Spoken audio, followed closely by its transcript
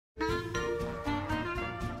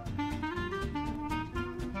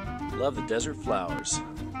love the desert flowers.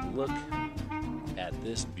 Look at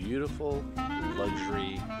this beautiful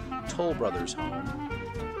luxury Toll Brothers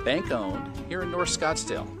home, bank owned here in North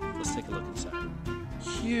Scottsdale. Let's take a look inside.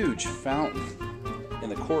 Huge fountain in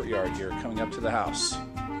the courtyard here coming up to the house.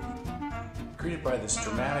 Greeted by this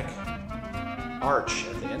dramatic arch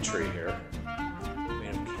at the entry here,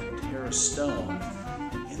 made of Canterra Stone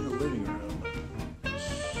in the living room.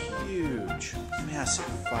 Huge, massive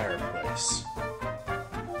fireplace.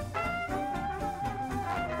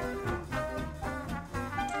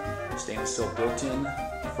 Stainless steel built-in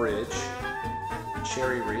fridge,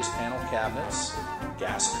 cherry raised panel cabinets,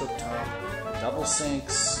 gas cooktop, double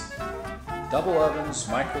sinks, double ovens,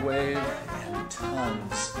 microwave, and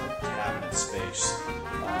tons of cabinet space.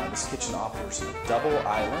 This kitchen offers a double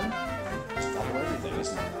island. It's double everything,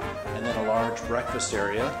 isn't it? And then a large breakfast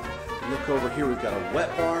area. Look over here, we've got a wet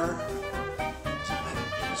bar.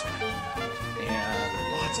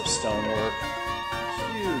 And lots of stonework.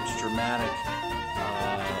 Huge, dramatic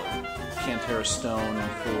Canterra Stone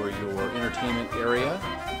for your entertainment area.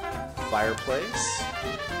 Fireplace.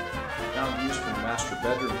 Now used for the master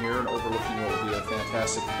bedroom here and overlooking what will be a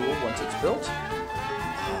fantastic pool once it's built.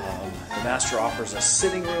 The master offers a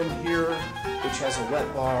sitting room here, which has a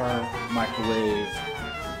wet bar, microwave.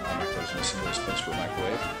 Microwave's missing this place for a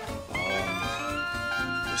microwave.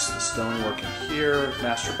 This is the stonework in here,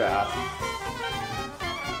 master bath,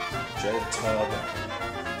 jetted tub,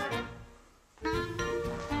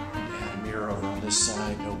 and a mirror over on this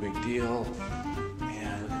side, no big deal.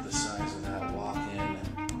 And look at the size of that walk-in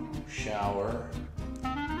shower.